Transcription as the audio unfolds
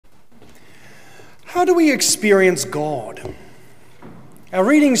How do we experience God? Our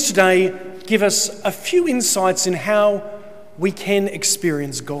readings today give us a few insights in how we can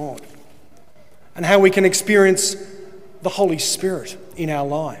experience God and how we can experience the Holy Spirit in our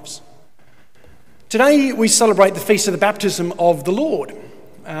lives. Today we celebrate the Feast of the Baptism of the Lord,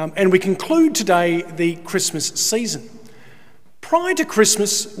 and we conclude today the Christmas season. Prior to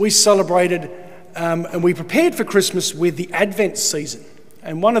Christmas, we celebrated and we prepared for Christmas with the Advent season.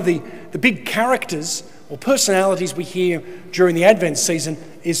 And one of the big characters or personalities we hear during the Advent season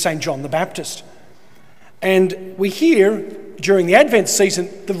is St. John the Baptist. And we hear during the Advent season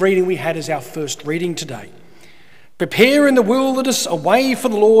the reading we had as our first reading today. Prepare in the wilderness a way for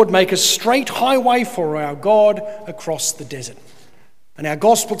the Lord, make a straight highway for our God across the desert. And our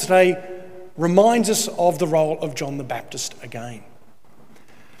gospel today reminds us of the role of John the Baptist again.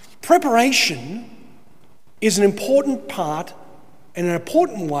 Preparation is an important part and an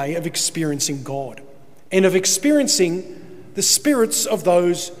important way of experiencing God and of experiencing the spirits of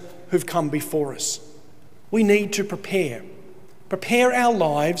those who've come before us. We need to prepare our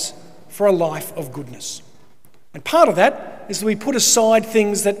lives for a life of goodness. And part of that is that we put aside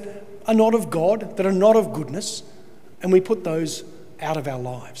things that are not of God, that are not of goodness, and we put those out of our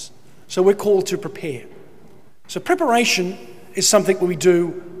lives. So we're called to prepare. So preparation is something that we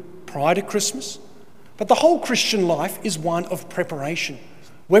do prior to Christmas, but the whole Christian life is one of preparation.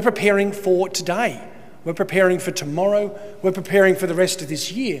 We're preparing for today. We're preparing for tomorrow. We're preparing for the rest of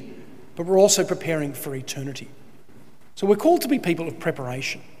this year, but we're also preparing for eternity. So we're called to be people of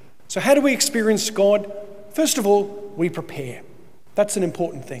preparation. So how do we experience God? First of all, we prepare. That's an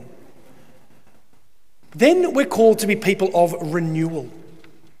important thing. Then we're called to be people of renewal.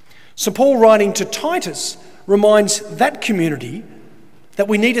 So Paul, writing to Titus, reminds that community that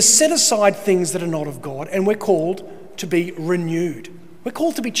we need to set aside things that are not of God, and we're called to be renewed. We're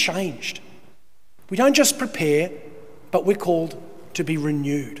called to be changed. We don't just prepare, but we're called to be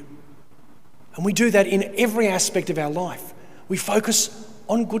renewed. And we do that in every aspect of our life. We focus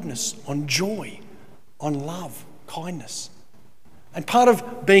on goodness, on joy, on love, kindness. And part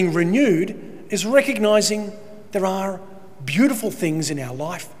of being renewed is recognising there are beautiful things in our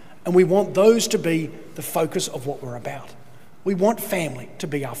life, and we want those to be the focus of what we're about. We want family to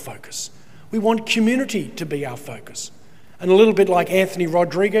be our focus. We want community to be our focus. And a little bit like Anthony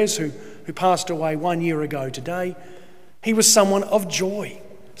Rodriguez, who passed away 1 year ago today, he was someone of joy,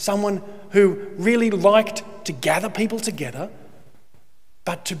 someone who really liked to gather people together,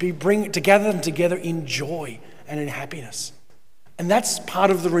 but to gather them together in joy and in happiness. And that's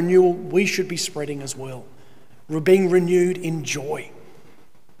part of the renewal we should be spreading as well. We're being renewed in joy.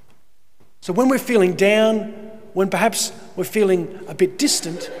 So when we're feeling down, when perhaps we're feeling a bit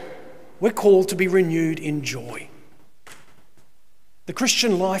distant, we're called to be renewed in joy. The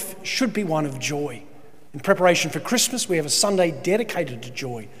Christian life should be one of joy. In preparation for Christmas, we have a Sunday dedicated to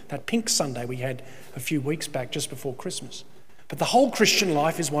joy, that pink Sunday we had a few weeks back just before Christmas. But the whole Christian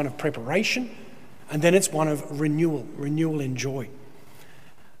life is one of preparation, and then it's one of renewal in joy.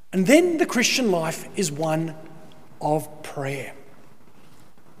 And then the Christian life is one of prayer.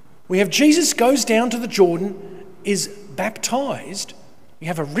 We have Jesus goes down to the Jordan, is baptised. We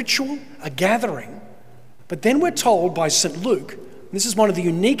have a ritual, a gathering, but then we're told by St. Luke, and this is one of the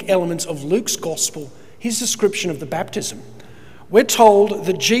unique elements of Luke's gospel, his description of the baptism. We're told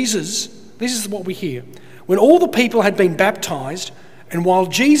that Jesus, this is what we hear, when all the people had been baptised, and while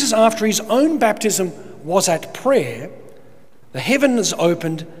Jesus, after his own baptism, was at prayer, the heavens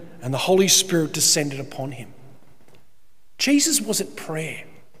opened and the Holy Spirit descended upon him. Jesus was at prayer.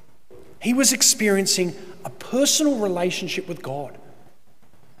 He was experiencing a personal relationship with God.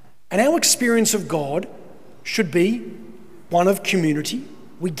 And our experience of God should be one of community.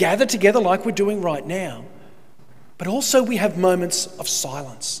 We gather together like we're doing right now, but also we have moments of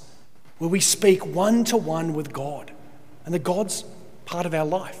silence where we speak one-to-one with God, and that God's part of our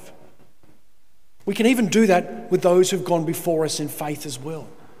life. We can even do that with those who've gone before us in faith as well.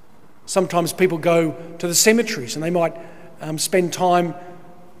 Sometimes people go to the cemeteries and they might spend time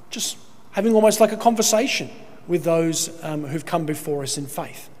just having almost like a conversation with those who've come before us in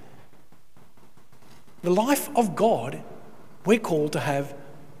faith. The life of God, we're called to have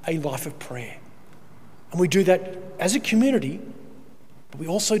a life of prayer. And we do that as a community, but we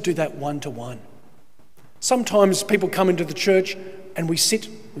also do that one-to-one. Sometimes people come into the church and we sit,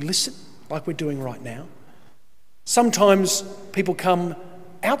 we listen, like we're doing right now. Sometimes people come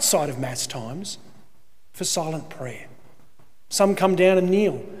outside of Mass times for silent prayer. Some come down and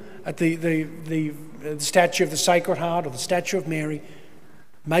kneel at the statue of the Sacred Heart or the statue of Mary,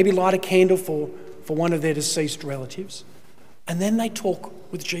 maybe light a candle for one of their deceased relatives, and then they talk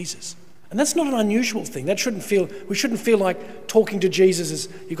with Jesus And that's not an unusual thing. We shouldn't feel like talking to Jesus is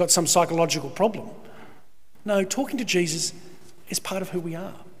you've got some psychological problem. No, talking to Jesus is part of who we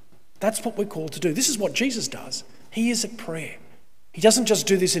are. That's what we're called to do. This is what Jesus does. He is at prayer. He doesn't just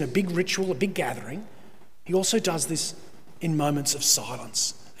do this in a big ritual, a big gathering. He also does this in moments of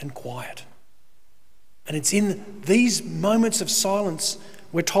silence and quiet. And it's in these moments of silence,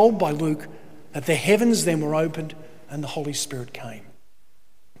 we're told by Luke, that the heavens then were opened and the Holy Spirit came.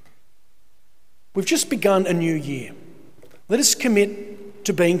 We've just begun a new year. Let us commit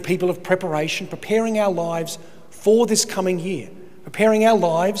to being people of preparation, preparing our lives for this coming year, preparing our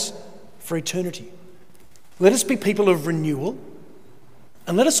lives for eternity. Let us be people of renewal,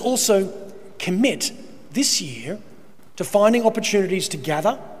 and let us also commit this year to finding opportunities to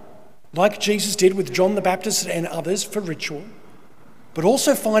gather, like Jesus did with John the Baptist and others, for ritual, but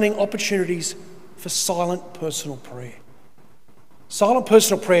also finding opportunities for silent personal prayer. Silent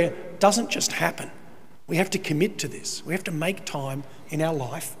personal prayer doesn't just happen. We have to commit to this. We have to make time in our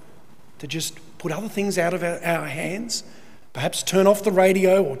life to just put other things out of our hands, perhaps turn off the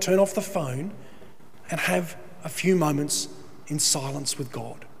radio or turn off the phone, and have a few moments in silence with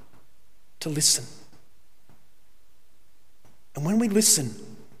God, to listen. And when we listen,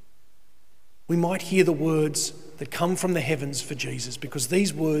 we might hear the words that come from the heavens for Jesus, because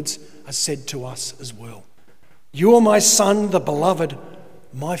these words are said to us as well. You are my Son, the beloved.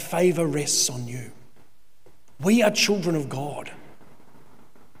 My favour rests on you. We are children of God,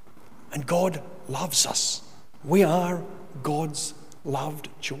 and God loves us. We are God's loved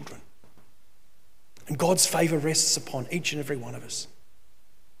children, and God's favour rests upon each and every one of us.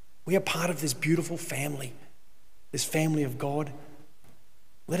 We are part of this beautiful family, this family of God.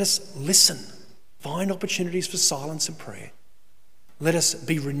 Let us listen, find opportunities for silence and prayer. Let us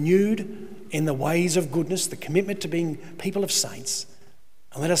be renewed in the ways of goodness, the commitment to being people of saints.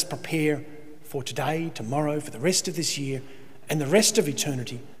 And let us prepare for today, tomorrow, for the rest of this year and the rest of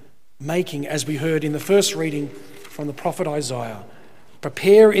eternity, making, as we heard in the first reading from the prophet Isaiah,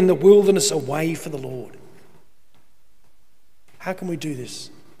 prepare in the wilderness a way for the Lord. How can we do this?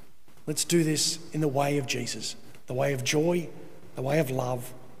 Let's do this in the way of Jesus, the way of joy, the way of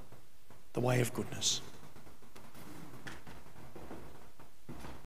love, the way of goodness.